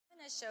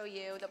show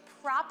you the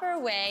proper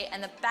way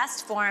and the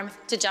best form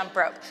to jump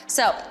rope.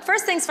 So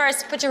first things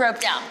first, put your rope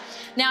down.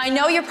 Now I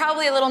know you're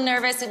probably a little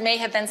nervous. It may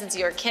have been since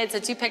you were a kid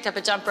since you picked up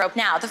a jump rope.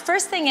 Now the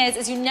first thing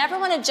is you never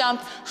want to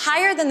jump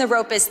higher than the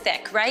rope is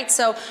thick, right?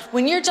 So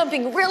when you're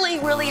jumping really,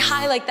 really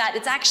high like that,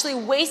 it's actually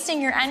wasting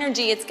your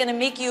energy. It's going to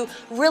make you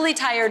really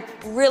tired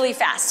really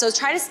fast. So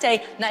try to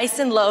stay nice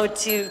and low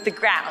to the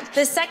ground.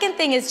 The second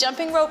thing is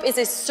jumping rope is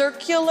a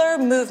circular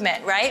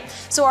movement, right?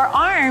 So our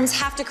arms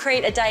have to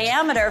create a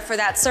diameter for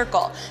that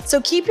circle. So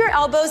keep your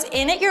elbows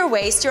in at your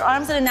waist, your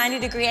arms at a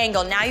 90-degree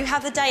angle. Now you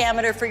have the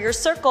diameter for your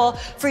circle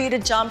for you to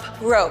jump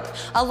rope.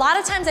 A lot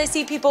of times I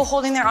see people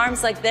holding their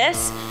arms like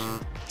this.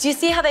 Do you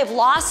see how they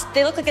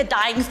look like a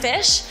dying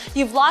fish?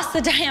 You've lost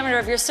the diameter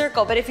of your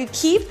circle, but if you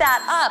keep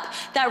that up,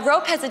 that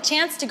rope has a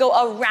chance to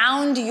go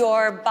around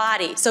your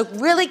body. So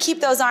really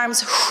keep those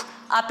arms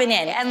up and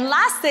in. And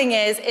last thing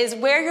is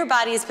where your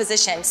body is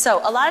positioned. So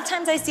a lot of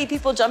times I see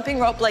people jumping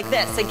rope like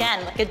this,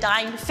 again, like a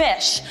dying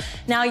fish.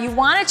 Now you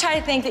wanna try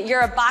to think that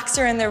you're a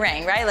boxer in the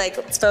ring, right? Like,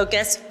 let's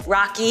focus,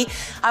 Rocky.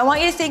 I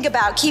want you to think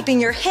about keeping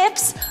your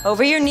hips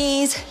over your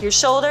knees, your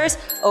shoulders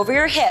over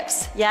your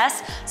hips,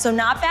 yes? So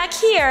not back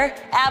here,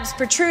 abs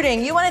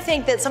protruding. You wanna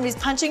think that somebody's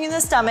punching you in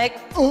the stomach,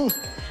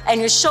 and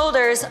your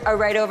shoulders are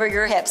right over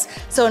your hips.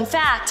 So in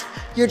fact,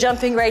 you're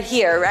jumping right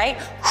here, right?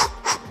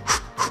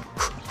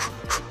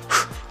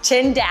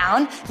 Chin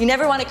down. You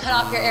never want to cut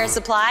off your air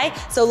supply,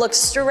 so look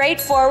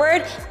straight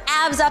forward,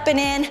 abs up and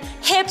in,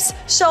 hips,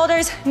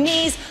 shoulders,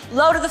 knees,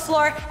 low to the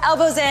floor,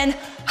 elbows in.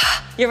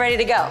 You're ready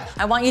to go.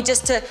 I want you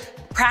just to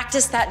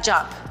practice that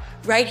jump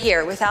right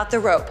here without the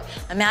rope.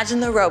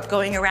 Imagine the rope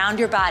going around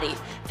your body.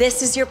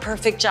 This is your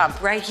perfect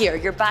jump right here.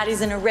 Your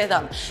body's in a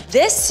rhythm.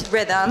 This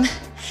rhythm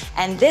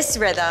and this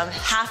rhythm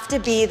have to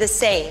be the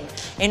same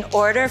in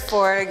order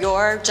for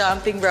your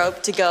jumping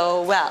rope to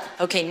go well.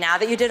 Okay, now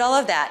that you did all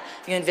of that,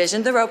 you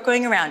envisioned the rope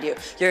going around you.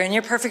 You're in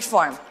your perfect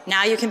form.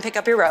 Now you can pick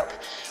up your rope.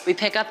 We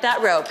pick up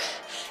that rope,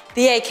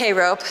 the AK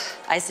rope,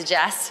 I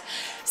suggest.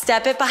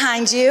 Step it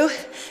behind you.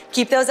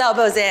 Keep those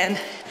elbows in.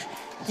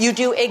 You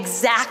do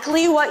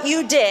exactly what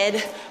you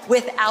did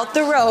without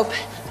the rope.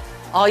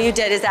 All you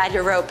did is add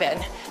your rope in.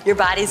 Your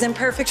body's in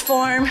perfect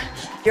form.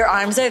 Your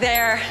arms are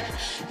there.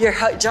 You're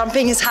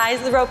jumping as high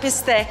as the rope is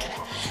thick,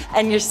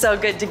 and you're so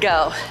good to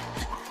go.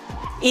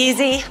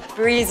 Easy,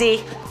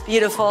 breezy,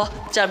 beautiful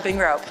jumping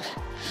rope.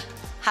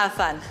 Have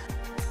fun.